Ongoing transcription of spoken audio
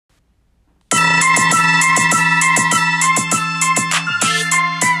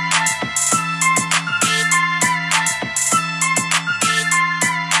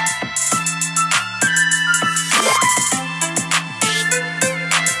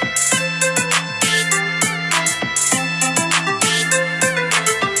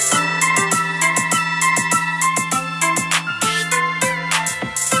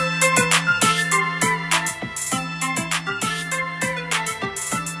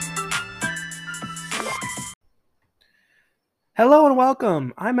Hello and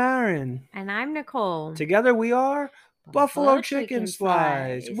welcome. I'm Aaron. And I'm Nicole. Together we are Buffalo Chicken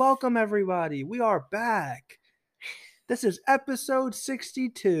Slice. Slice. Welcome everybody. We are back. This is episode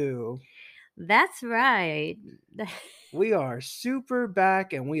 62. That's right. We are super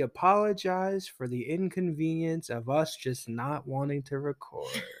back and we apologize for the inconvenience of us just not wanting to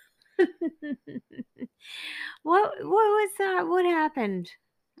record. What was that? What happened?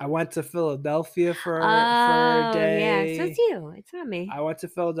 I went to Philadelphia for a day. Yeah, so it's you. It's not me. I went to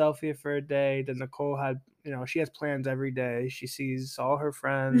Philadelphia for a day. Then Nicole had, she has plans every day. She sees all her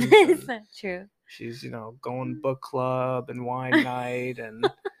friends. Is that true? She's, going book club and wine night and,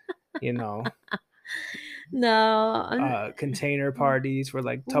 No. container parties for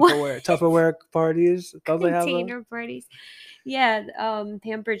like Tupperware parties. Don't they have Container parties. Yeah,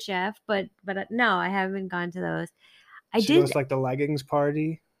 Pampered Chef, but no, I haven't gone to those. She goes to, like the leggings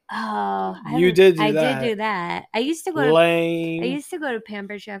party. Oh, you did do I that. did do that. I used to go Lame. I used to go to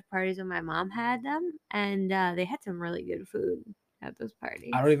Pampered Chef parties when my mom had them, and they had some really good food at those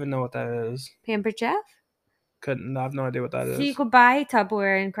parties. I don't even know what that is. Pampered Chef? I have no idea what that is. So you could buy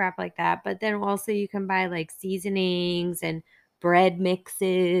Tupperware and crap like that, but then also you can buy like seasonings and bread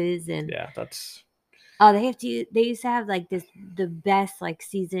mixes and that's. Oh, they used to have like the best like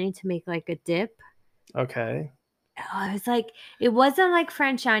seasoning to make like a dip. Okay. Oh, it wasn't like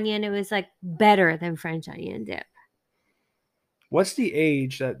French onion. It was like better than French onion dip. What's the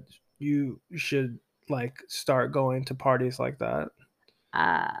age that you should like start going to parties like that?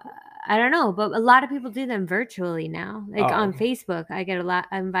 I don't know, but a lot of people do them virtually now. Like on Facebook, I get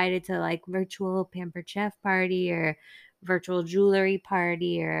invited to like virtual Pampered Chef party or virtual jewelry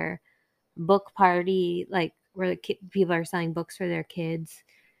party or book party, like where people are selling books for their kids.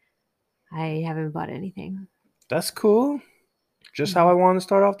 I haven't bought anything. That's cool. Just how I want to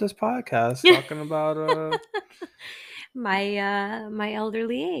start off this podcast, talking about my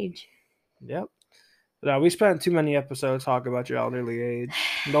elderly age. Yep. No, we spent too many episodes talking about your elderly age.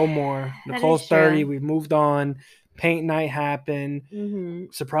 No more. Nicole's 30. We've moved on. Paint night happened. Mm-hmm.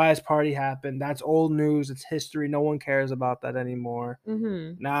 Surprise party happened. That's old news. It's history. No one cares about that anymore.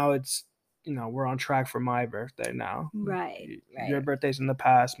 Mm-hmm. Now it's, we're on track for my birthday now. Right. Your birthday's in the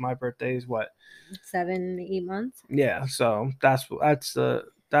past. My birthday is what? 7-8 months. Yeah. So that's the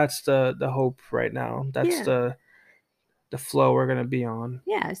hope right now. That's the flow we're gonna be on.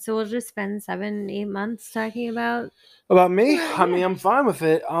 Yeah, so we'll just spend 7-8 months talking about me. I mean, I'm fine with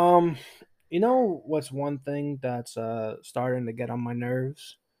it. You know what's one thing that's starting to get on my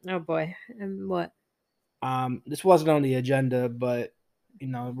nerves? Oh boy, what? This wasn't on the agenda, but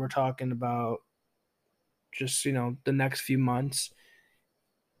we're talking about just the next few months.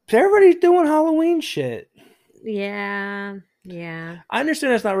 Everybody's doing Halloween shit. Yeah. I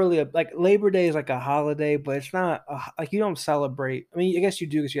understand it's not really like Labor Day is like a holiday, but it's not like you don't celebrate. I mean, I guess you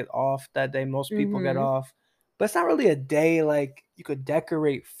do because you get off that day. Most people get off, but it's not really a day like you could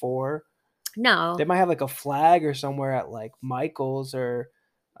decorate for. No, they might have like a flag or somewhere at like Michael's or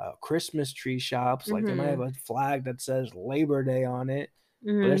Christmas tree shops. Like they might have a flag that says Labor Day on it,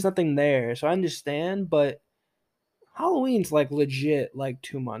 but there's nothing there. So I understand, but Halloween's like legit like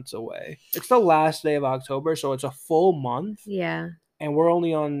 2 months away. It's the last day of October, so it's a full month. Yeah. And we're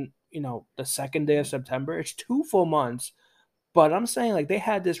only on, the second day of September. It's 2 full months. But I'm saying like they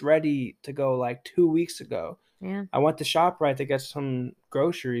had this ready to go like 2 weeks ago. Yeah. I went to ShopRite to get some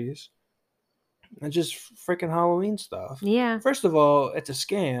groceries. And just freaking Halloween stuff. Yeah. First of all, it's a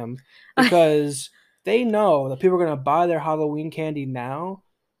scam because they know that people are going to buy their Halloween candy now.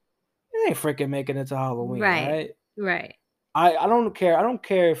 They ain't freaking making it to Halloween, right? Right. I don't care. I don't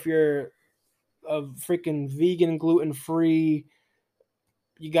care if you're a freaking vegan, gluten-free,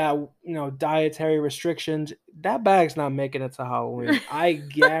 you got, dietary restrictions. That bag's not making it to Halloween. I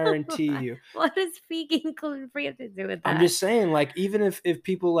guarantee you. What does vegan, gluten-free have to do with that? I'm just saying, like, even if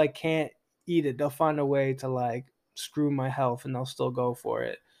people, like, can't eat it, they'll find a way to, like, screw my health and they'll still go for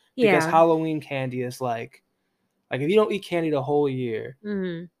it. Because Halloween candy is, like if you don't eat candy the whole year,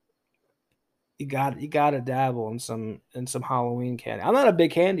 you gotta dabble in some Halloween candy. I'm not a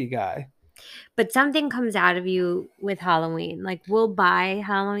big candy guy. But something comes out of you with Halloween. Like we'll buy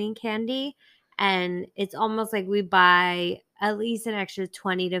Halloween candy and it's almost like we buy at least an extra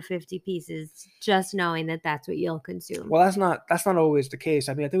 20 to 50 pieces just knowing that that's what you'll consume. Well, that's not always the case.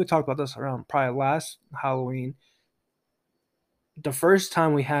 I mean, I think we talked about this around probably last Halloween. The first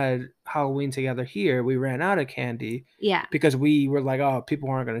time we had Halloween together here, we ran out of candy. Yeah. Because we were like, oh, people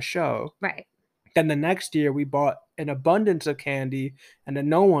aren't going to show. Right. Then the next year we bought an abundance of candy and then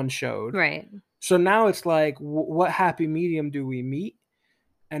no one showed. Right. So now it's like, what happy medium do we meet?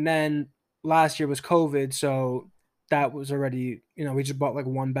 And then last year was COVID. So that was already, we just bought like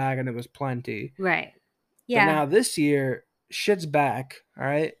one bag and it was plenty. Right. But Yeah. now this year, shit's back. All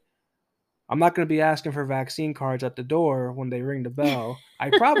right. I'm not going to be asking for vaccine cards at the door when they ring the bell. I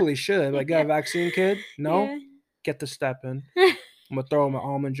probably should. Like, got a vaccine, kid? No? Yeah. Get the step in. I'm going to throw my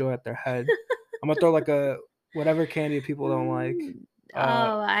almond joy at their head. I'm going to throw like a whatever candy people don't like.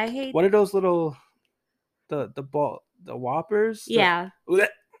 Oh, I hate. What are those little, the Whoppers? Yeah. I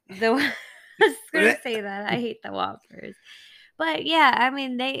was going to say that. I hate the Whoppers. But yeah, I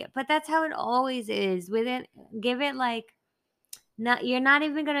mean, but that's how it always is. Give it like, you're not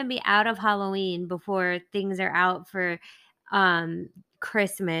even gonna be out of Halloween before things are out for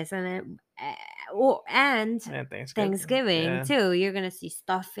Christmas and Thanksgiving Yeah. too. You're gonna see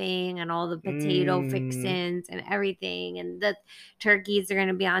stuffing and all the potato fixins and everything, and the turkeys are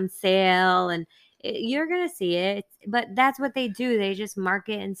gonna be on sale, and you're gonna see it. But that's what they do. They just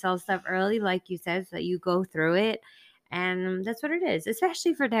market and sell stuff early, like you said, so that you go through it. And that's what it is,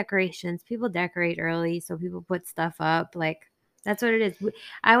 especially for decorations. People decorate early, so people put stuff up. Like, that's what it is.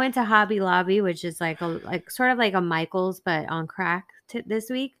 I went to Hobby Lobby, which is like sort of like a Michael's, but on crack this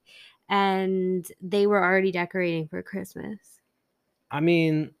week, and they were already decorating for Christmas. I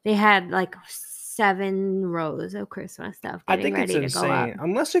mean, they had like 7 rows of Christmas stuff. I think it's insane.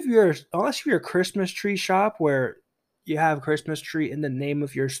 Unless if you're a Christmas tree shop where you have Christmas tree in the name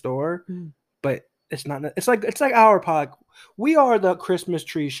of your store, but it's not. It's like our pod. We are the Christmas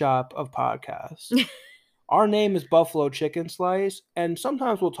tree shop of podcasts. Our name is Buffalo Chicken Slice, and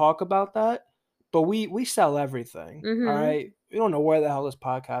sometimes we'll talk about that, but we sell everything. All right, we don't know where the hell this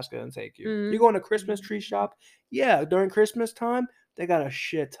podcast is gonna take you. You go in a Christmas tree shop, yeah, during Christmas time, they got a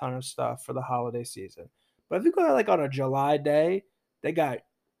shit ton of stuff for the holiday season. But if you go like on a July day, they got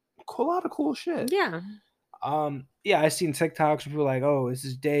a lot of cool shit. Yeah. Yeah, I seen TikToks where people like, oh, this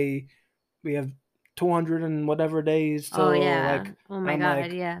is day we have 200 and whatever days till like. Oh my god,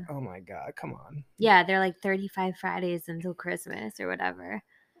 like, yeah. Oh my god, come on. Yeah, they're like 35 Fridays until Christmas or whatever.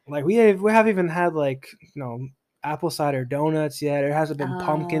 Like we haven't even had like apple cider donuts yet. There hasn't been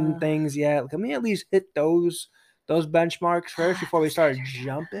pumpkin things yet. Can we at least hit those benchmarks first before we start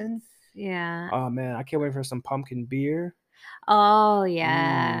jumping? Yeah. Oh man, I can't wait for some pumpkin beer. Oh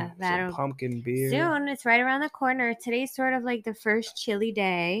yeah, some pumpkin beer. Soon, it's right around the corner. Today's sort of like the first chilly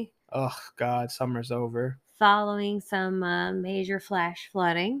day. Oh God, summer's over. Following some major flash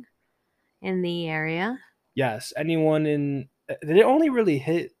flooding in the area. Yes, anyone in? Did it only really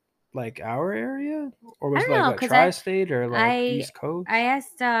hit like our area, or was it like what, tri-state or like East Coast? I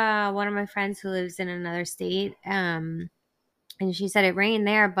asked one of my friends who lives in another state, and she said it rained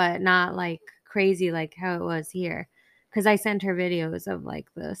there, but not like crazy like how it was here. Because I sent her videos of like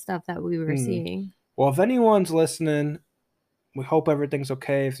the stuff that we were seeing. Well, if anyone's listening, we hope everything's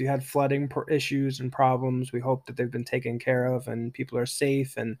okay. If you had flooding issues and problems, we hope that they've been taken care of and people are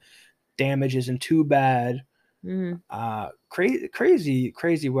safe and damage isn't too bad. Crazy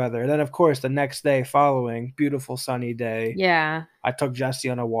weather. And then of course the next day following, beautiful sunny day. Yeah. I took Jesse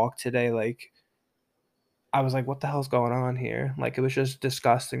on a walk today. Like, I was like, what the hell's going on here? Like, it was just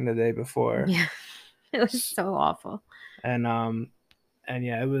disgusting the day before. Yeah. It was so awful. And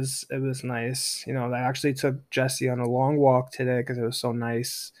yeah, it was nice. I actually took Jesse on a long walk today because it was so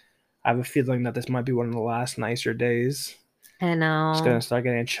nice. I have a feeling that this might be one of the last nicer days. I know. It's gonna start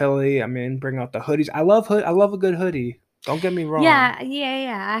getting chilly. I mean, bring out the hoodies. I love a good hoodie. Don't get me wrong. Yeah.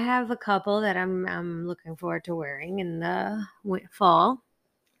 I have a couple that I'm looking forward to wearing in the fall.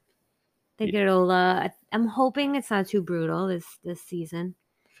 I think it'll. I'm hoping it's not too brutal this season.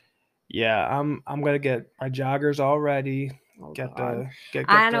 Yeah, I'm gonna get my joggers all ready.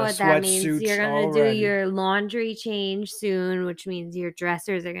 I know what that means. You're gonna do your laundry change soon, which means your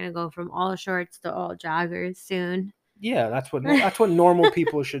dressers are gonna go from all shorts to all joggers soon. Yeah, that's what normal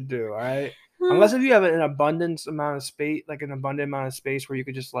people should do. All right, unless if you have an abundant amount of space where you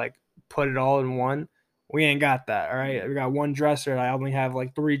could just like put it all in one. We ain't got that. All right, we got one dresser. I only have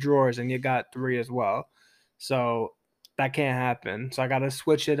like 3 drawers, and you got 3 as well. So that can't happen. So I gotta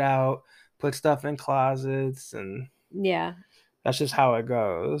switch it out, put stuff in closets, and yeah, that's just how it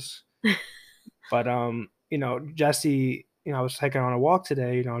goes. But Jessie, I was taking her on a walk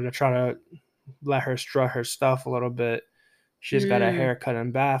today, to try to let her strut her stuff a little bit. She's got a haircut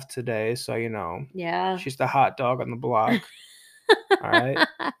and bath today, so yeah, she's the hot dog on the block. All right,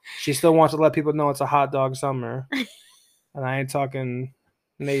 she still wants to let people know it's a hot dog summer, and I ain't talking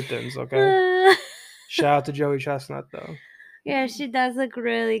Nathan's, okay? Shout out to Joey Chestnut though. Yeah, she does look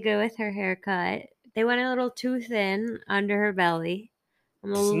really good with her haircut. They went a little too thin under her belly.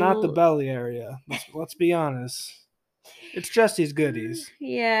 It's not the belly area. Let's be honest. It's Jesse's goodies.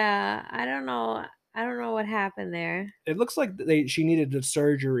 Yeah, I don't know. I don't know what happened there. It looks like she needed the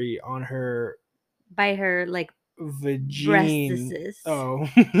surgery on her By her like vagine. breastises. Oh.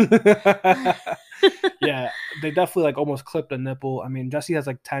 Yeah, they definitely like almost clipped a nipple. I mean, Jessie has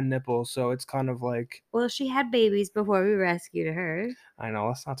like 10 nipples, so it's kind of like. Well, she had babies before we rescued her. I know,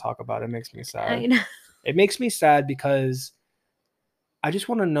 let's not talk about it. It makes me sad. I know. It makes me sad because I just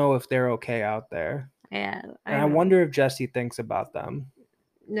want to know if they're okay out there. Yeah, And I I know. wonder if Jessie thinks about them.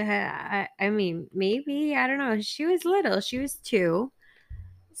 I mean, maybe. I don't know. She was little. She was 2.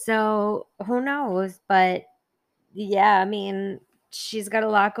 So who knows? But yeah, I mean, she's got a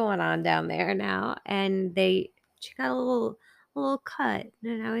lot going on down there now. And she got a little cut.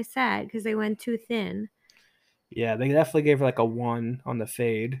 And I was sad because they went too thin. Yeah, they definitely gave her like a 1 on the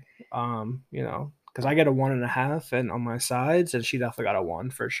fade. Because I get a 1.5 and on my sides, and she definitely got a 1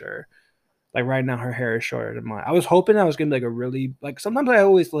 for sure. Like right now, her hair is shorter than mine. I was hoping I was gonna be like a really like. Sometimes I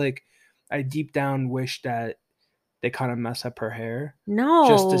always like, I deep down wish that they kind of mess up her hair,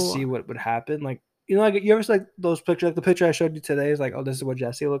 just to see No. what would happen. Like like you ever see, like those pictures, like the picture I showed you today is like, oh, this is what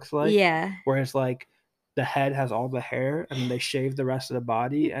Jessie looks like, Yeah. where it's like the head has all the hair, and then they shave the rest of the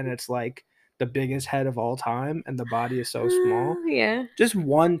body, and it's like the biggest head of all time, and the body is so small. Yeah. Just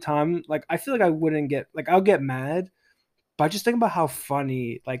one time, like I feel like I wouldn't get like I'll get mad, but I just think about how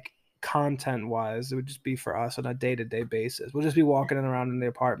funny, like content wise, it would just be for us on a day to day basis. We'll just be walking around in the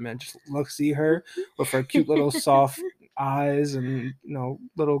apartment, just see her with her cute little soft eyes and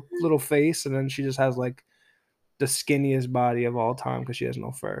little face, and then she just has like the skinniest body of all time because she has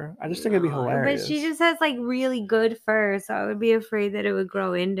no fur. I just think it'd be No, but she hilarious. just has like really good fur, so I would be afraid that it would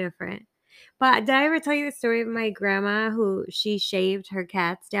grow in different. But did I ever tell you the story of my grandma who she shaved her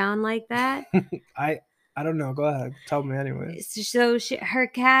cats down like that? I I don't know. Go ahead, tell me anyways. So her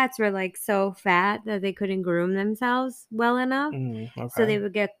cats were like so fat that they couldn't groom themselves well enough. So Okay. they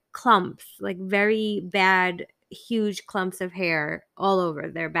would get clumps, like very bad, huge clumps of hair all over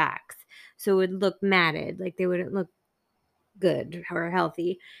their backs. So it would look matted, like they wouldn't look good or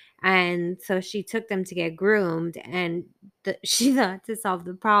healthy. And so she took them to get groomed, and she thought to solve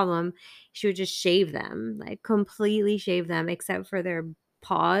the problem, she would just shave them, like completely shave them, except for their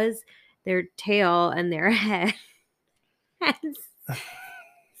paws, their tail, and their head. And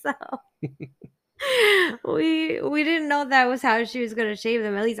so we didn't know that was how she was gonna shave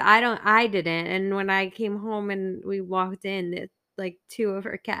them. At least I didn't. And when I came home and we walked in, like 2 of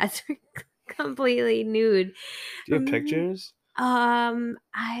her cats were completely nude. Do you have pictures?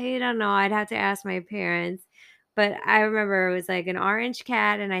 I don't know. I'd have to ask my parents. But I remember it was like an orange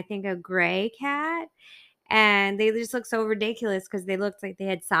cat and I think a gray cat. And they just looked so ridiculous because they looked like they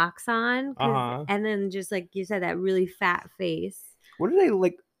had socks on. Uh-huh. And then just like you said, that really fat face. What do they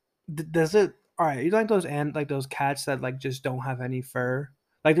like? Does it? All right, you like those and like those cats that like just don't have any fur?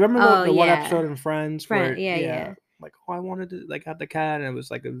 Like, remember Oh the one yeah. episode in Friends Friend, where yeah, yeah, yeah. like I wanted to like have the cat and it was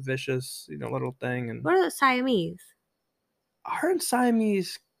like a vicious little thing, and What are those Siamese? aren't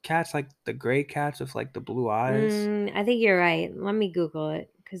Siamese cats like the gray cats with like the blue eyes? I think you're right. Let me Google it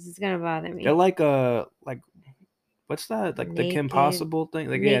because it's gonna bother They're me. like a like what's that like the Kim Naked, Possible thing?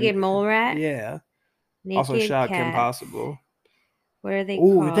 Like yeah, naked mole rat, yeah. Also, naked shout out Kim cats. Possible. What are they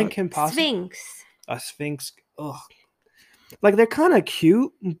Oh, you think called? Kim Possible? Sphinx. A Sphinx. Ugh. Like they're kind of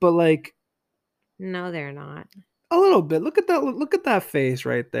cute, but like No, they're not. a little bit. Look at that. Look at that face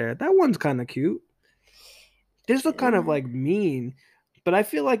right there. That one's kind of cute. These look kind of like mean, but I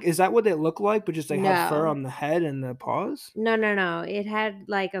feel like is that what they look like? But just they have fur No. on the head and the paws. No, no, no. It had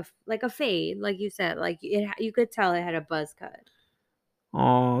like a fade, like you said. Like you could tell it had a buzz cut.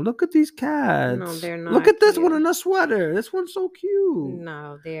 Oh, look at these No, cats. they're Look not at this one cute. in a sweater. This one's so cute.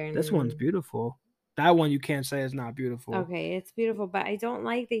 No, they're This one's beautiful. That one you can't say is not beautiful. okay. It's beautiful, but I don't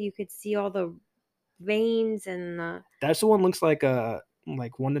like that you could see all the veins and the That's the one looks like a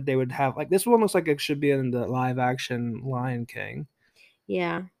like one that they would have. Like this one looks like it should be in the live action Lion King.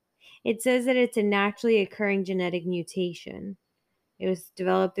 yeah. It says that it's a naturally occurring genetic mutation. It was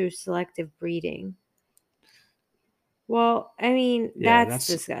developed through selective breeding. Well, I mean, Yeah, that's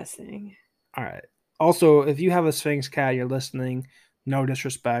that's disgusting. all right. Also, if you have a Sphinx cat, you're listening. No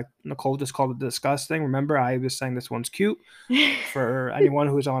disrespect. Nicole just called it disgusting. Remember, I was saying this one's cute. For anyone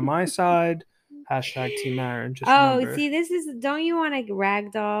who's on my side, hashtag Team Aaron. Just Oh, remember. see, this is. Don't you want a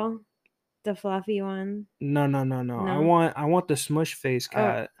ragdoll, the fluffy one? No, no, no, no. I No. want the smush face Oh,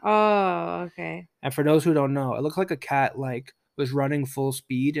 cat. oh, okay. And for those who don't know, it looked like a cat like was running full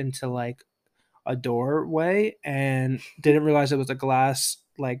speed into like a doorway and didn't realize it was a glass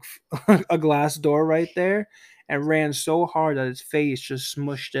like a glass door right there and ran so hard that its face just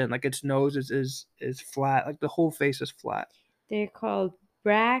smushed in like its nose is flat like the whole face is flat. They're called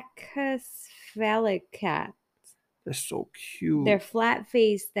brachycephalic cats. They're so cute. They're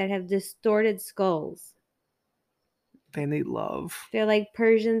flat-faced that have distorted skulls. They need love. They're like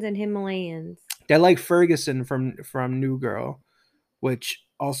Persians and Himalayans. They're like Ferguson from New Girl, which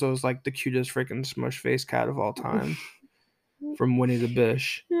also is like the cutest freaking smush face cat of all time from Winnie the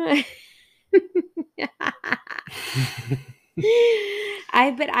Bish. I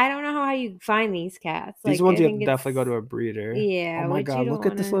don't know how you find these cats. These ones you have to definitely go to a breeder. Yeah. Oh my god, look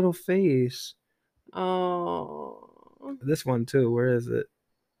at this little face. Oh. This one too. Where is it?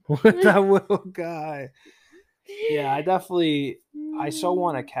 That little guy. Yeah, I so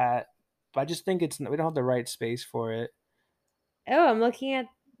want a cat, but I just think we don't have the right space for it. Oh, I'm looking at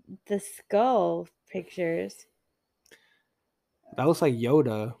the skull pictures. That looks like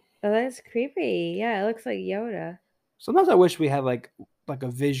Yoda. Oh, that's creepy. Yeah, it looks like Yoda. Sometimes I wish we had like a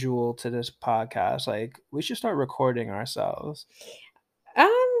visual to this podcast. Like we should start recording ourselves.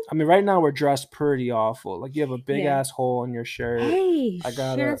 I mean, right now we're dressed pretty awful. Like you have a big ass hole in your shirt. Hey, I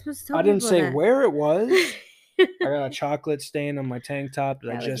didn't say that. where it was. I got a chocolate stain on my tank top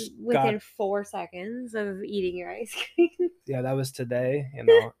that I just within 4 seconds of eating your ice cream. Yeah, that was today. You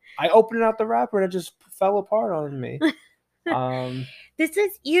know, I opened out the wrapper and it just fell apart on me. This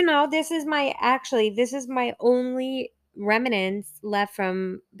is my only remnants left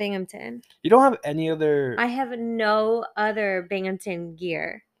from Binghamton. You don't have any other? I have no other Binghamton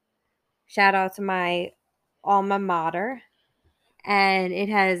gear. Shout out to my alma mater. And it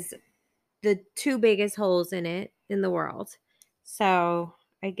has the 2 biggest holes in it in the world. So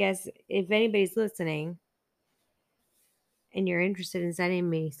I guess if anybody's listening and you're interested in sending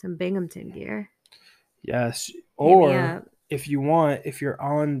me some Binghamton gear. Yes. Or if you're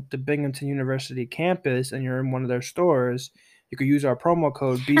on the Binghamton University campus and you're in one of their stores, you could use our promo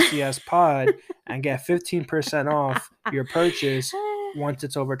code BCSPod and get 15% off your purchase once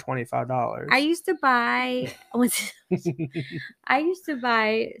it's over $25. I used to buy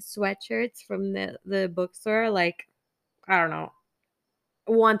sweatshirts from the bookstore, like, I don't know,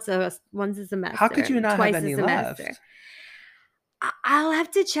 once a semester. How could you not have any left? I'll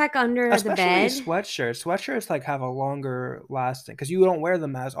have to check under the bed. Especially sweatshirts. Sweatshirts like have a longer lasting because you don't wear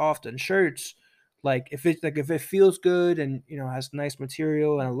them as often. Shirts, like if it feels good and has nice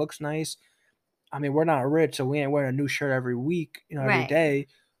material and it looks nice. I mean, we're not rich, so we ain't wearing a new shirt every week, every day.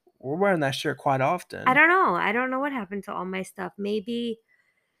 We're wearing that shirt quite often. I don't know. I don't know what happened to all my stuff. Maybe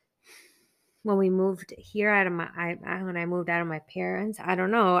when we moved here when I moved out of my parents, I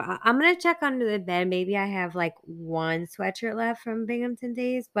don't know. I'm going to check under the bed. Maybe I have like one sweatshirt left from Binghamton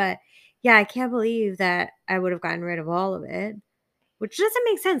days, but yeah, I can't believe that I would have gotten rid of all of it, which doesn't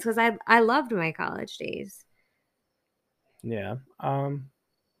make sense because I loved my college days. Yeah.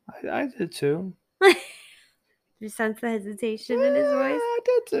 I did too. You sense the hesitation in his voice? I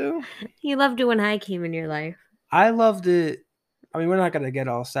did too. You loved it when I came in your life. I loved it. I mean, we're not going to get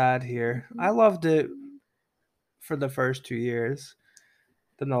all sad here. I loved it for the first 2 years.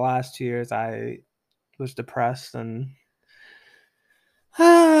 Then the last 2 years, I was depressed and.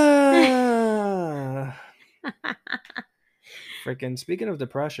 Freaking speaking of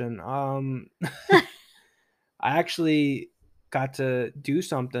depression, I actually got to do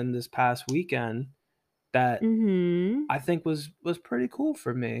something this past weekend that I think was pretty cool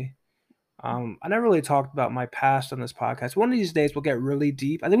for me. I never really talked about my past on this podcast. One of these days we'll get really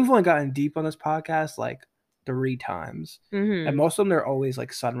deep. I think we've only gotten deep on this podcast like 3 times. And most of them they're always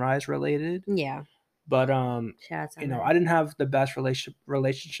like sunrise related. Yeah. But I didn't have the best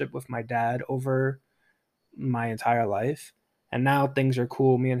relationship with my dad over my entire life. And now things are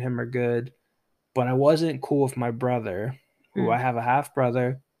cool. Me and him are good. But I wasn't cool with my brother, who I have a half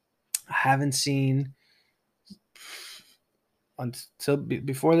brother. I haven't seen until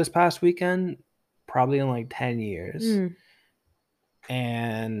before this past weekend, probably in like 10 years.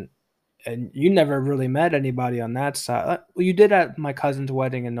 And you never really met anybody on that side. Well, you did at my cousin's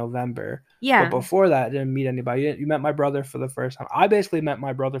wedding in November. Yeah. But before that, I didn't meet anybody. You met my brother for the first time. I basically met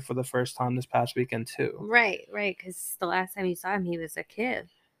my brother for the first time this past weekend too. Right. Because the last time you saw him, he was a kid.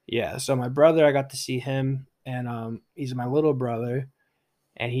 Yeah. So my brother, I got to see him, and he's my little brother,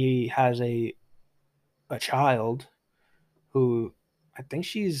 and he has a child who I think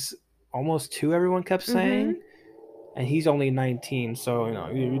she's almost 2. Everyone kept saying. And he's only 19, so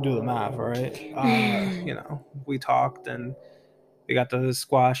you do the math, right? We talked and we got to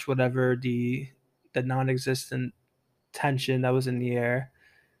squash whatever the non-existent tension that was in the air,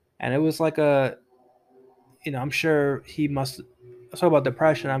 and it was like I'm sure he must. Talk about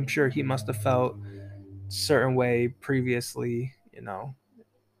depression. I'm sure he must have felt a certain way previously,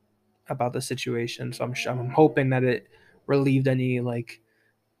 about the situation. So I'm hoping that it relieved any like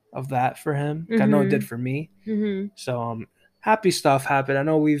of that for him. I know it did for me. So happy stuff happened. I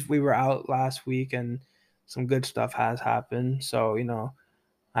know we were out last week and some good stuff has happened. So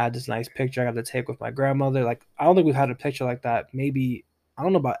I had this nice picture I got to take with my grandmother. Like I don't think we've had a picture like that. Maybe I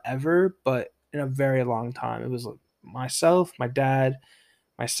don't know about ever, but in a very long time. It was like myself, my dad,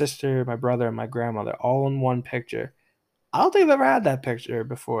 my sister, my brother, and my grandmother all in one picture. I don't think I've ever had that picture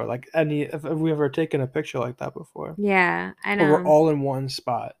before. Like if we ever taken a picture like that before. Yeah, I But we're know. all in one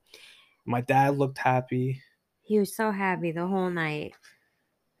spot. My dad looked happy. He was so happy the whole night.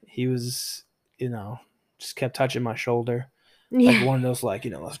 He was, just kept touching my shoulder. Yeah. Like one of those,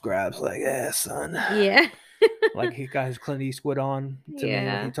 let's grabs, yeah, son. Yeah. Like he got his Clint Eastwood on to me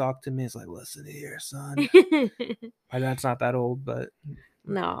when he talked to me. He's like, listen here, son. My dad's not that old, but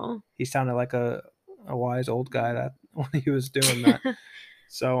no, he sounded like a wise old guy that when he was doing that.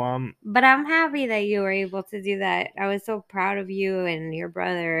 So but I'm happy that you were able to do that. I was so proud of you and your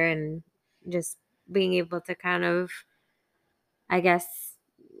brother and just being able to kind of, I guess,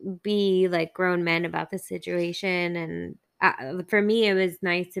 be like grown men about the situation. And for me, it was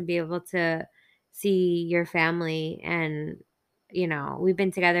nice to be able to see your family. And, we've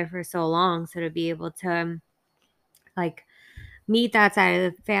been together for so long. So to be able to like meet that side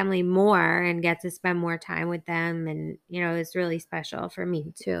of the family more and get to spend more time with them. And, it's really special for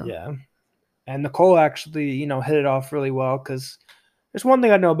me too. yeah. And Nicole actually, hit it off really well because there's one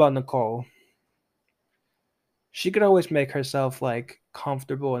thing I know about Nicole. She could always make herself like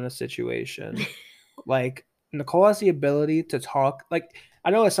comfortable in a situation. Like Nicole has the ability to talk. Like I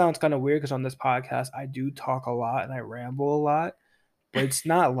know it sounds kind of weird because on this podcast I do talk a lot and I ramble a lot, but it's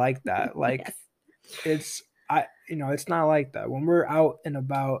not like that. Like Yes. it's not like that. When we're out and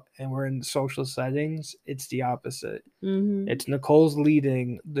about and we're in social settings, it's the opposite. Mm-hmm. It's Nicole's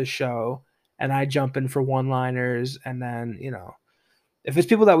leading the show and I jump in for one-liners and then, if it's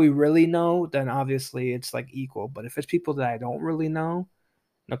people that we really know, then obviously it's like equal. But if it's people that I don't really know,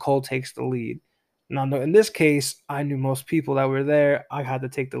 Nicole takes the lead. Now, in this case, I knew most people that were there. I had to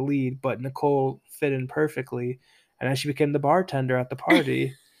take the lead, but Nicole fit in perfectly. And then she became the bartender at the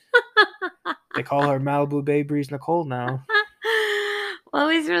party. They call her Malibu Bay Breeze Nicole now. Well,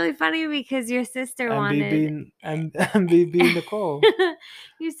 it was really funny because your sister wanted MBB Nicole.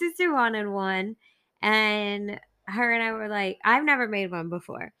 Your sister wanted one, and her and I were like, I've never made one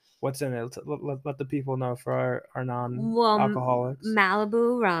before. What's in it? Let the people know for our non-alcoholics.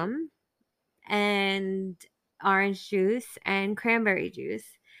 Malibu rum and orange juice and cranberry juice.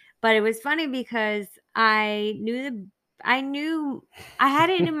 But it was funny because I had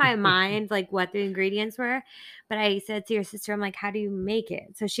it in my mind like what the ingredients were, but I said to your sister, I'm like, how do you make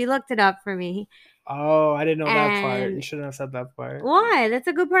it? So she looked it up for me. Oh, I didn't know that part. You shouldn't have said that part. Why? That's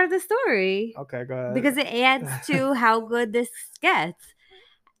a good part of the story. Okay, go ahead. Because it adds to how good this gets.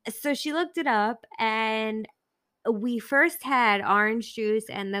 So she looked it up, and we first had orange juice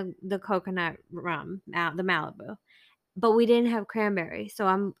and the coconut rum, the Malibu, but we didn't have cranberry. So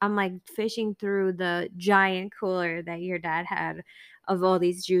I'm like fishing through the giant cooler that your dad had of all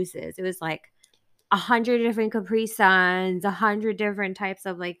these juices. It was like 100 different Capri Suns, 100 different types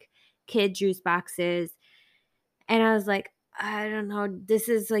of like kid juice boxes. And I was like, I don't know. This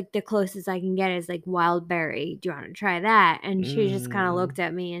is like the closest I can get is like wild berry. Do you want to try that? And she just kind of looked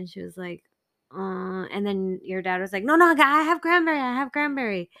at me and she was like, and then your dad was like, no, I have cranberry. I have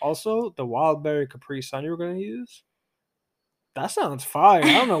cranberry. Also, the wild berry Capri Sun you were going to use? That sounds fire.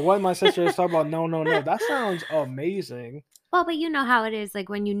 I don't know what my sister is talking about. No. That sounds amazing. Well, but you know how it is. Like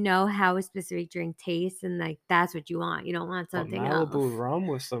when you know how a specific drink tastes and like that's what you want. You don't want something Malibu else. rum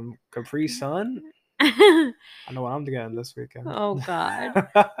with some Capri Sun? I know what I'm getting this weekend. Oh, God.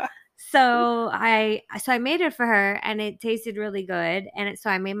 So I made it for her and it tasted really good. And so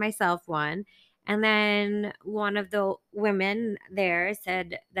I made myself one. And then one of the women there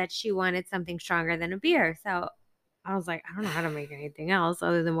said that she wanted something stronger than a beer. So I was like, I don't know how to make anything else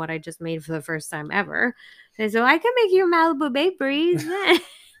other than what I just made for the first time ever. So I can make you a Malibu Bay Breeze.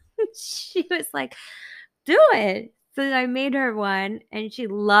 She was like, do it. So I made her one and she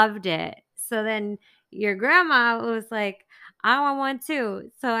loved it. So then your grandma was like, I want one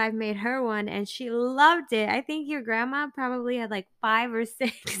too. So I made her one and she loved it. I think your grandma probably had like 5 or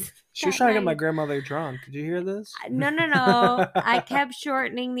 6. She was trying to get my grandmother drunk. Did you hear this? No. I kept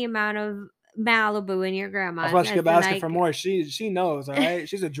shortening the amount of Malibu in your grandma's. I was kept asking for more. She knows, all right?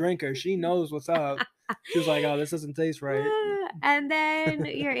 She's a drinker. She knows what's up. She was like, oh, this doesn't taste right. And then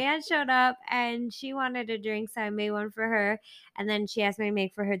your aunt showed up and she wanted a drink, so I made one for her. And then she asked me to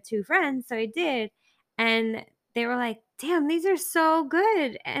make for her 2 friends, so I did. And they were like, damn, these are so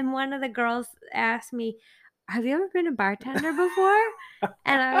good. And one of the girls asked me, have you ever been a bartender before?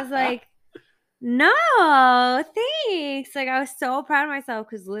 And I was like, no, thanks. Like, I was so proud of myself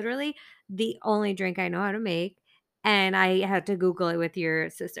because literally the only drink I know how to make, and I had to Google it with your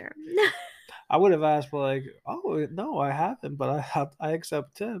sister. I would have asked, but like, oh no, I haven't, but I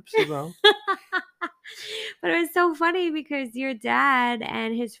accept tips, But it was so funny because your dad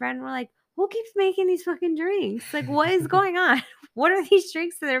and his friend were like, who keeps making these fucking drinks? Like, what is going on? What are these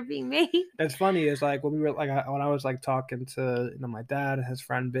drinks that are being made? It's funny. It's like when we were like when I was like talking to my dad and his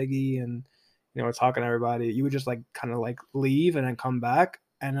friend Biggie, and we're talking to everybody. You would just like kind of like leave and then come back.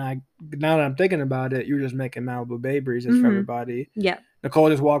 And now that I'm thinking about it, you were just making Malibu Bay breezes for everybody. Yeah. Nicole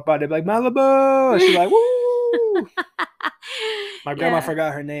just walked by, they'd be like, Malibu! And she's like, woo! My grandma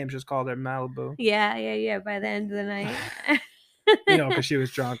forgot her name, just called her Malibu. Yeah. By the end of the night. Because she was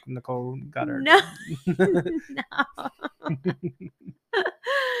drunk. Nicole got her. No.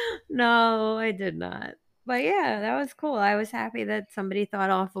 No, I did not. But yeah, that was cool. I was happy that somebody thought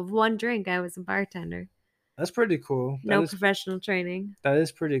off of one drink I was a bartender. That's pretty cool. No professional training. That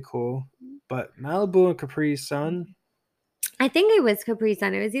is pretty cool. But Malibu and Capri Sun. I think it was Capri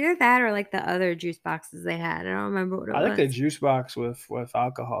Sun. It was either that or like the other juice boxes they had. I don't remember what it was. I think the juice box with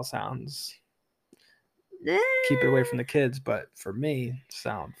alcohol sounds. Keep it away from the kids, but for me,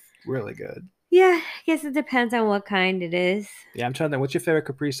 sounds really good. Yeah, I guess it depends on what kind it is. Yeah, I'm trying to think. What's your favorite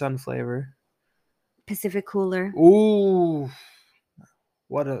Capri Sun flavor? Pacific Cooler. Ooh.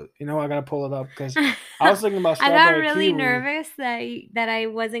 What I gotta pull it up because I was thinking about strawberry I got really kiwi. nervous that I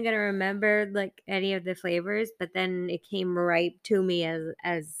wasn't gonna remember like any of the flavors, but then it came right to me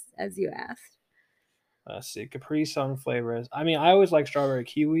as you asked. Let's see, Capri Sun flavors. I mean, I always like strawberry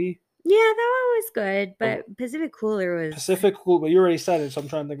kiwi. Yeah, that one was good, but Pacific Cooler was Pacific Cool. But you already said it, so I'm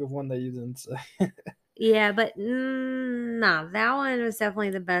trying to think of one that you didn't say. Yeah, but no, that one was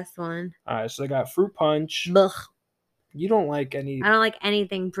definitely the best one. All right, so they got fruit punch. Ugh. You don't like any. I don't like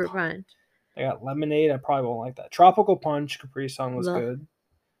anything fruit punch. They got lemonade. I probably won't like that. Tropical punch, Capri Sun was good.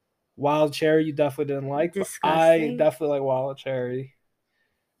 Wild cherry, you definitely didn't like. Disgusting. I definitely like wild cherry.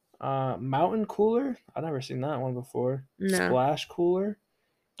 Mountain cooler. I've never seen that one before. No. Splash cooler.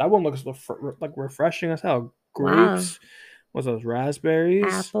 That one looks like refreshing as hell. Grapes. Wow. What's those? Raspberries.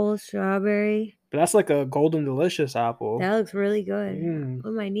 Apple, strawberry. But that's like a golden delicious apple. That looks really good. I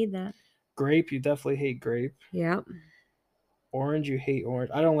might need that. Grape, you definitely hate grape. Yep. Orange, you hate orange.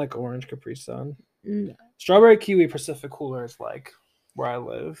 I don't like orange Capri Sun. Strawberry kiwi Pacific Cooler is like where I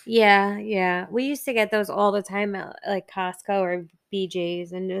live. Yeah. We used to get those all the time at like Costco or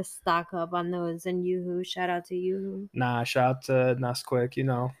BJ's and just stock up on those. And Yoo-Hoo, shout out to Yoo-Hoo. Nah, shout out to Nesquik.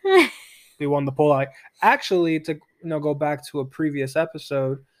 We won the poll. Actually, to go back to a previous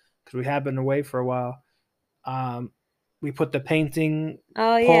episode because we have been away for a while. We put the painting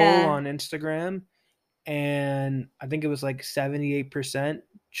poll on Instagram. And I think it was like 78%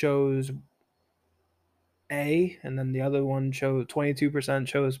 chose A, and then the other one 22%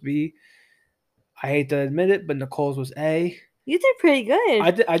 chose B. I hate to admit it, but Nicole's was A. You did pretty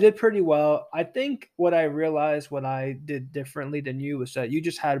good. I did pretty well. I think what I realized what I did differently than you was that you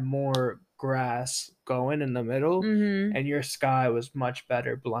just had more grass going in the middle, and your sky was much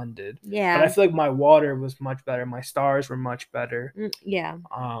better blended. Yeah. But I feel like my water was much better. My stars were much better. Yeah.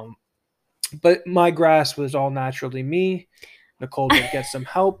 But my grass was all naturally me. Nicole did get some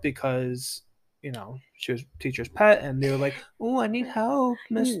help because, she was teacher's pet, and they were like, "Oh, I need help,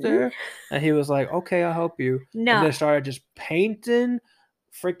 mister." And he was like, "Okay, I'll help you." No. And they started just painting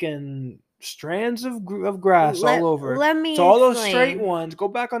freaking strands of grass all over. Let me all those straight ones, go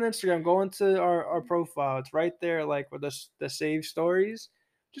back on Instagram, go into our profile. It's right there, like with the save stories.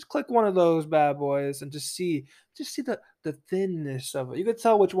 Just click one of those bad boys and just see the thinness of it. You could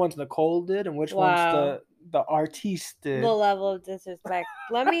tell which ones Nicole did and which ones the artiste did. The level of disrespect.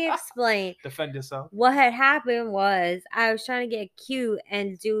 Let me explain. Defend yourself. What had happened was I was trying to get cute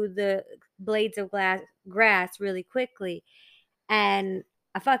and do the blades of grass really quickly, and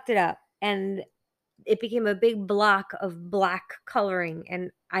I fucked it up, and it became a big block of black coloring,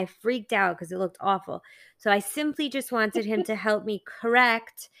 and I freaked out because it looked awful. So I simply just wanted him to help me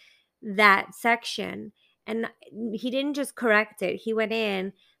correct that section. And he didn't just correct it. He went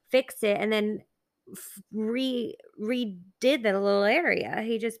in, fixed it, and then redid that little area.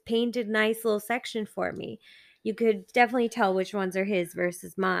 He just painted a nice little section for me. You could definitely tell which ones are his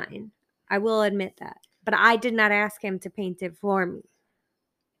versus mine. I will admit that. But I did not ask him to paint it for me.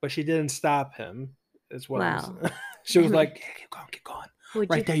 But she didn't stop him. Is what she was like, yeah, keep going.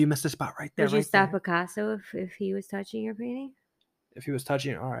 There, you missed the spot right there. Would you stop Picasso if he was touching your painting? If he was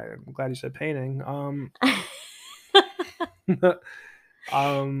touching, all right. I'm glad you said painting.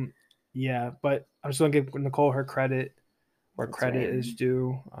 Yeah, but I'm just gonna give Nicole her credit where That's credit right. is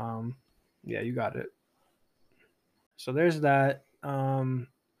due. Yeah, you got it. So there's that.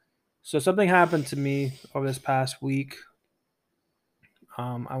 So something happened to me over this past week.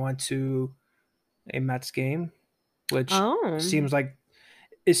 I went to a Mets game, which Oh, seems like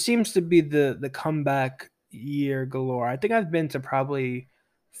it seems to be the comeback year galore. I think I've been to probably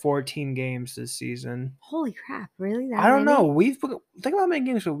 14 games this season. holy crap! Really, that I don't know. many? Think about how many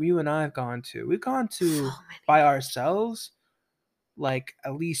games that you and I have gone to. We've gone So to by many. ourselves like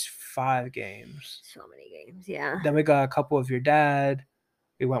at least 5 games. So many games. Yeah. Then we got a couple of your dad.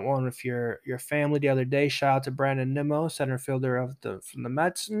 We went one with your family the other day. Shout out to Brandon Nimmo, center fielder of the from the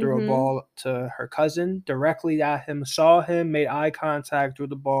Mets. Threw a Mm-hmm. ball to her cousin directly at him. Saw him, made eye contact, threw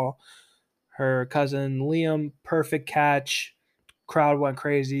the ball. Her cousin Liam, perfect catch. Crowd went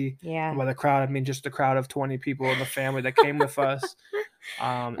crazy. And Yeah. by the crowd, I mean just the crowd of 20 people in the family that came with us. It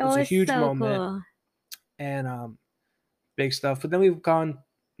It was a was huge so moment cool. and big stuff. But then we've gone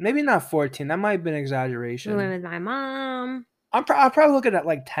maybe not 14. That might have been We went exaggeration. with my mom. I'm probably looking at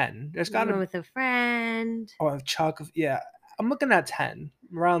like 10. There's got We went to with a friend. oh Chuck. Yeah, I'm looking at 10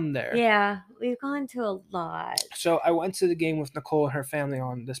 around there. Yeah, we've gone to a lot. So I went to the game with Nicole and her family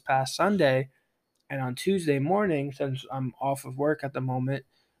on this past Sunday, and on Tuesday morning, since I'm off of work at the moment,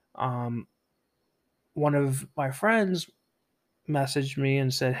 um, one of my friends messaged me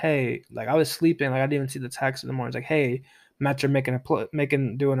and said, "Hey, like I was sleeping, like I didn't even see the text in the morning. It's like, hey, Mets are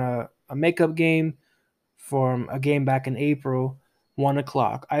doing a makeup game from a game back in April, 1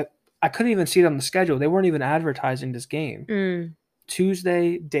 o'clock. I couldn't even see it on the schedule. They weren't even advertising this game. Mm,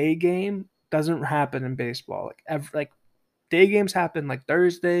 Tuesday day game doesn't happen in baseball. Like day games happen like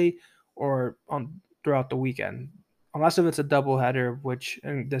Thursday or on throughout the weekend, unless if it's a doubleheader, which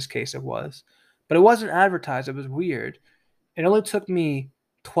in this case it was. But it wasn't advertised. It was weird. It only took me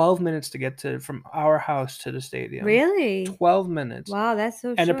 12 minutes to get to from our house to the stadium. really? 12 minutes. Wow, that's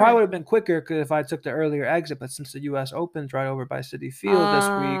so And it probably short. would have been quicker because if I took the earlier exit, but since the U.S. Open's right over by City Field this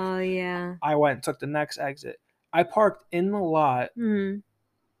week, Oh, yeah. I went and took the next exit. I parked in the lot. Hmm.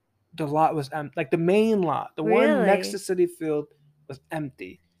 The lot was empty. Like the main lot, the one next to Really? City Field was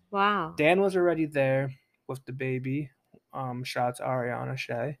empty. Wow. Dan was already there with the baby. Shout out to Ariana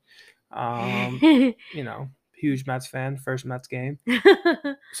Shea. You know, huge Mets fan, first Mets game.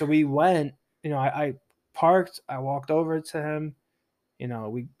 So we went, I parked, I walked over to him,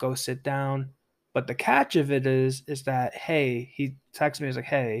 we go sit down. But the catch of it is that, hey, he texted me, he's like,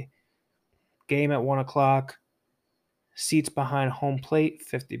 hey, game at 1 o'clock, seats behind home plate,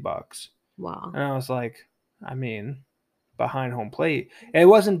 $50. Wow. And I was like, I mean, behind home plate. And it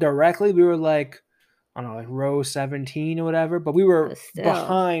wasn't directly, we were like, I don't know, like row 17 or whatever, but we But were still.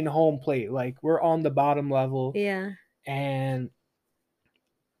 behind home plate. Like we're on the bottom level. Yeah. And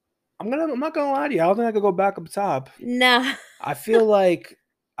I'm not gonna lie to you, I don't think I could go back up top. No. I feel like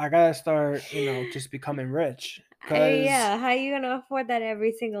I gotta start, just becoming rich. Cause Yeah, how are you gonna afford that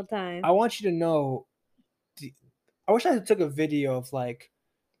every single time? I want you to know. I wish I took a video of like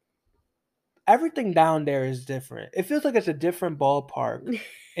everything down there is different. It feels like it's a different ballpark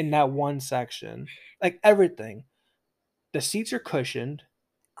in that one section. Like everything. The seats are cushioned.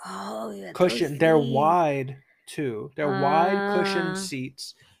 Oh, you got those Cushioned. They're seats. wide too. They're wide cushioned Uh,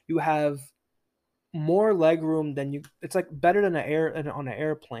 seats. You have more leg room than you. It's like better than on an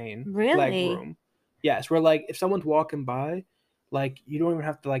airplane leg really? room. Yes, where like if someone's walking by, like you don't even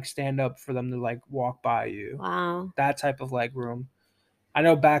have to like stand up for them to like walk by you. Wow. That type of leg room. I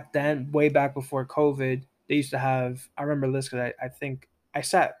know back then, way back before COVID, they used to have. I remember this because I think I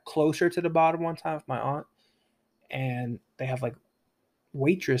sat closer to the bottom one time with my aunt, and they have like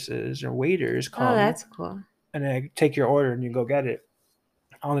waitresses or waiters Oh, come that's cool. and they take your order and you go get it.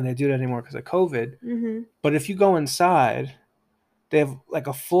 I don't think they do that anymore because of COVID. Mm-hmm. But if you go inside, they have like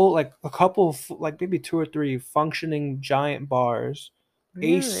a full, like a couple, like maybe two or three functioning giant bars,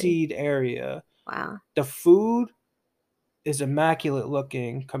 Really? AC'd area. Wow. The food is immaculate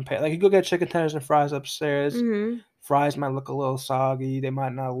looking compared. Like you go get chicken tenders and fries upstairs. Mm-hmm. Fries might look a little soggy. They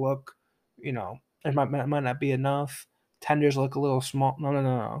might not look, you know, it might not be enough. Tenders look a little small. No, no,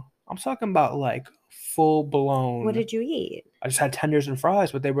 no, no. I'm talking about like full What blown. did you eat? I just had tenders and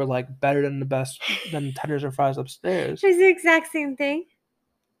fries, but they were like better than the best than tenders and fries upstairs. It's the exact same thing.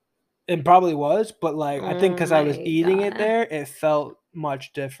 It probably was, but like I think Oh because I was my eating it god. there, it felt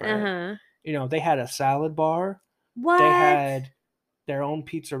much different. Uh-huh. They had a salad bar. They What? had their own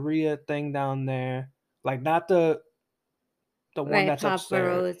pizzeria thing down there. Like not the one Right, that's Papa upstairs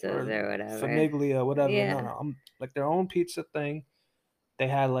Roses or or whatever. Famiglia, whatever. No, Yeah. no. Like their own pizza thing. They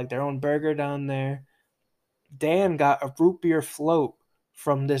had like their own burger down there. Dan got a root beer float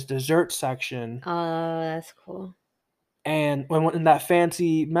from this dessert section. Oh, that's cool. And when in that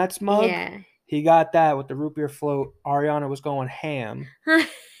fancy Mets mug, Yeah. he got that with the root beer float. Ariana was going ham.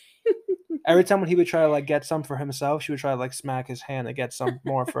 Every time when he would try to like get some for himself, she would try to like smack his hand to get some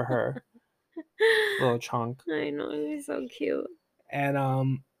more for her. Little chunk. I know, he's so cute. And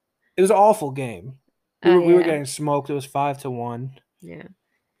it was an awful game. We were getting smoked. It was 5-1. Yeah.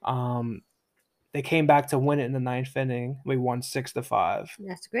 They came back to win it in the ninth inning. We won 6-5.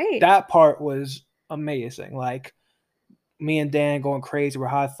 That's great. That part was amazing. Like me and Dan going crazy. We're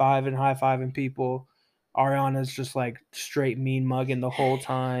high fiving people. Ariana's just like straight mean mugging the whole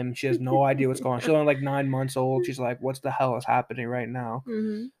time. She has no idea what's going on. She's only like 9 months old. She's like, "What the hell is happening right now?"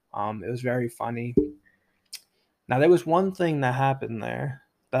 Mm-hmm. It was very funny. Now there was one thing that happened there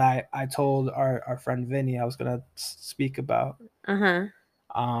that I told our friend Vinny I was gonna speak about.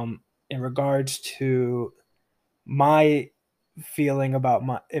 In regards to my feeling about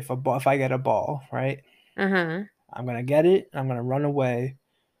my if I get a ball, right? I'm gonna get it. I'm gonna run away.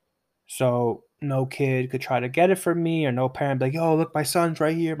 So no kid could try to get it from me, or no parent be like, "Oh, look, my son's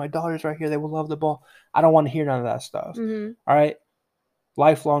right here, my daughter's right here. They will love the ball." I don't want to hear none of that stuff. Mm-hmm. All right,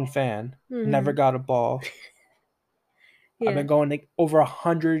 lifelong fan. Mm-hmm. Never got a ball. Yeah. I've been going to over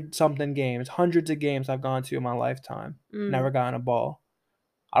 100-something games, hundreds of games I've gone to in my lifetime. Never gotten a ball.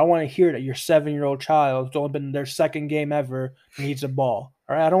 I don't want to hear that your 7-year-old child, it's only been their second game ever, needs a ball.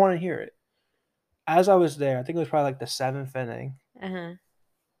 All right, I don't want to hear it. As I was there, I think it was probably like the 7th inning.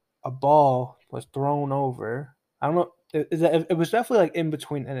 A ball was thrown over. I don't know. It was definitely like in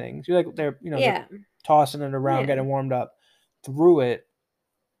between innings. You're like they're tossing it around, getting warmed up. Threw it.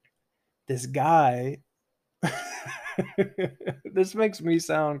 This guy. This makes me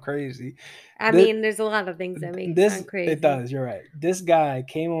sound crazy. I mean, there's a lot of things that make sound crazy. It does. You're right. This guy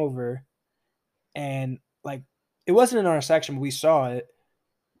came over, and like it wasn't in our section, but we saw it.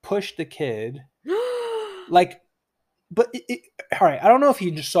 Pushed the kid, like. But all right, I don't know if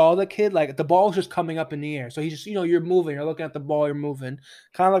he just saw the kid. Like the ball's just coming up in the air, so he just you're moving, you're looking at the ball, you're moving,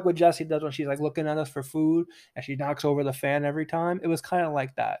 kind of like what Jessie does when she's like looking at us for food and she knocks over the fan every time. It was kind of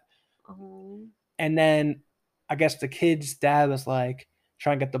like that. And then I guess the kid's dad was like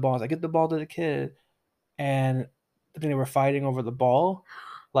trying to get the ball. I was like, get the ball to the kid, and I think they were fighting over the ball,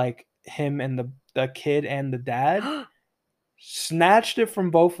 like him and the kid and the dad snatched it from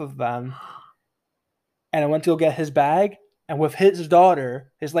both of them. And I went to go get his bag, and with his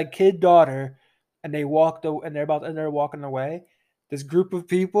daughter, his like kid daughter, and they're walking away. This group of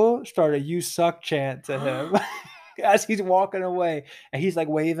people started "You suck" chant to him as he's walking away, and he's like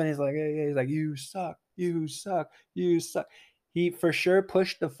waving. He's like, hey, he's like, "You suck, you suck, you suck." He for sure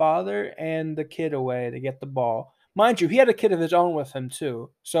pushed the father and the kid away to get the ball. Mind you, he had a kid of his own with him too.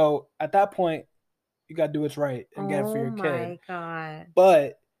 So at that point, you got to do what's right and get it for your kid. Oh my god!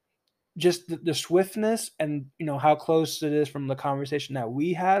 But just the swiftness and how close it is from the conversation that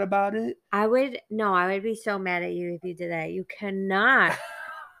we had about it. I would be so mad at you if you did that. You cannot.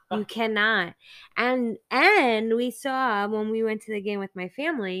 You cannot. And we saw when we went to the game with my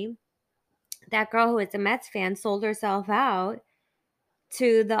family, that girl who is a Mets fan sold herself out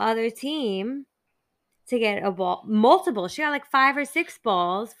to the other team to get a ball. Multiple. She got like 5 or 6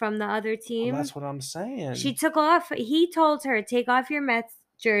 balls from the other team. Well, that's what I'm saying. She took off. He told her, take off your Mets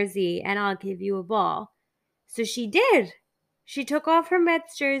jersey and I'll give you a ball. So she did. She took off her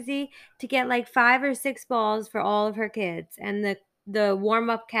Mets jersey to get like 5 or 6 balls for all of her kids. And the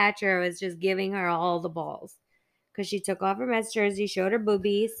warm-up catcher was just giving her all the balls. Because she took off her Mets jersey, showed her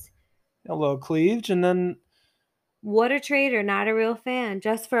boobies. A little cleavage, and then... What a traitor, not a real fan.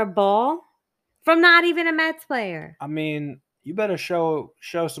 Just for a ball? From not even a Mets player. I mean, you better show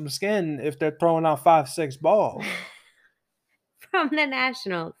some skin if they're throwing out 5, 6 balls. From the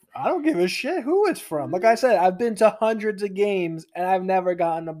Nationals. I don't give a shit who it's from. Like I said, I've been to hundreds of games and I've never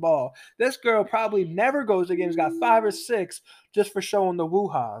gotten a ball. This girl probably never goes to games, got 5 or 6 just for showing the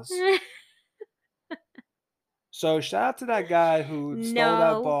woo-ha's. So shout out to that guy who stole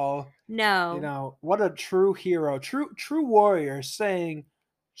that ball. No. What a true hero, true warrior saying,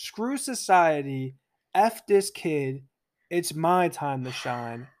 screw society, F this kid, it's my time to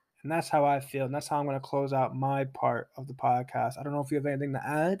shine. And that's how I feel. And that's how I'm going to close out my part of the podcast. I don't know if you have anything to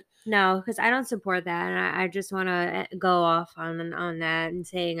add. No, because I don't support that. And I just want to go off on that and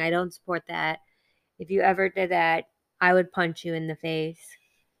saying I don't support that. If you ever did that, I would punch you in the face.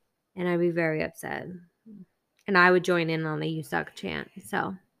 And I'd be very upset. And I would join in on the "You suck" chant.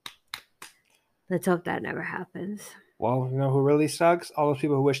 So let's hope that never happens. Well, you know who really sucks? All those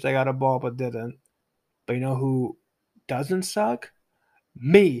people who wish they got a ball but didn't. But you know who doesn't suck?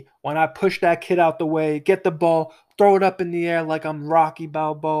 Me, when I push that kid out the way, get the ball, throw it up in the air like I'm Rocky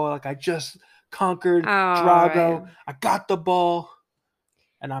Balboa, like I just conquered All right. Drago. I got the ball,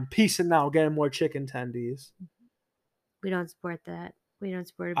 and I'm peacing out, getting more chicken tendies. We don't support that. We don't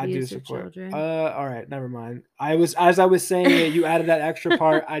support I do abuse of support. children. All right, never mind. As I was saying it, you added that extra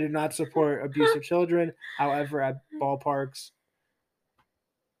part. I do not support abuse of children. However, at ballparks,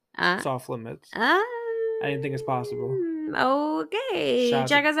 it's off limits. Anything is possible. Okay.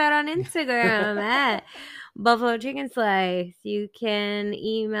 Check us out on Instagram at Buffalo Chicken Slice. You can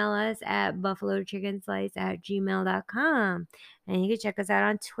email us at buffalochickenslice@gmail.com. And you can check us out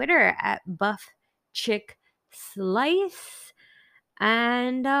on Twitter at BuffChickSlice.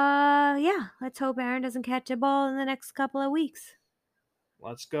 And yeah, let's hope Aaron doesn't catch a ball in the next couple of weeks.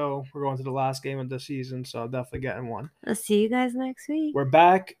 Let's go. We're going to the last game of the season, so I'm definitely getting one. I'll see you guys next week. We're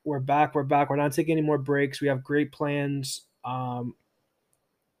back. We're not taking any more breaks. We have great plans for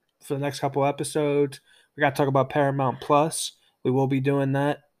the next couple episodes. We got to talk about Paramount Plus. We will be doing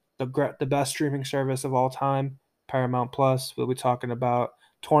that. The best streaming service of all time, Paramount Plus. We'll be talking about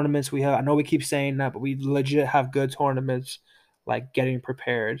tournaments we have. I know we keep saying that, but we legit have good tournaments, like getting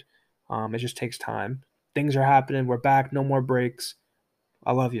prepared. It just takes time. Things are happening. We're back. No more breaks.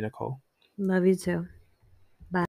 I love you, Nicole. Love you too.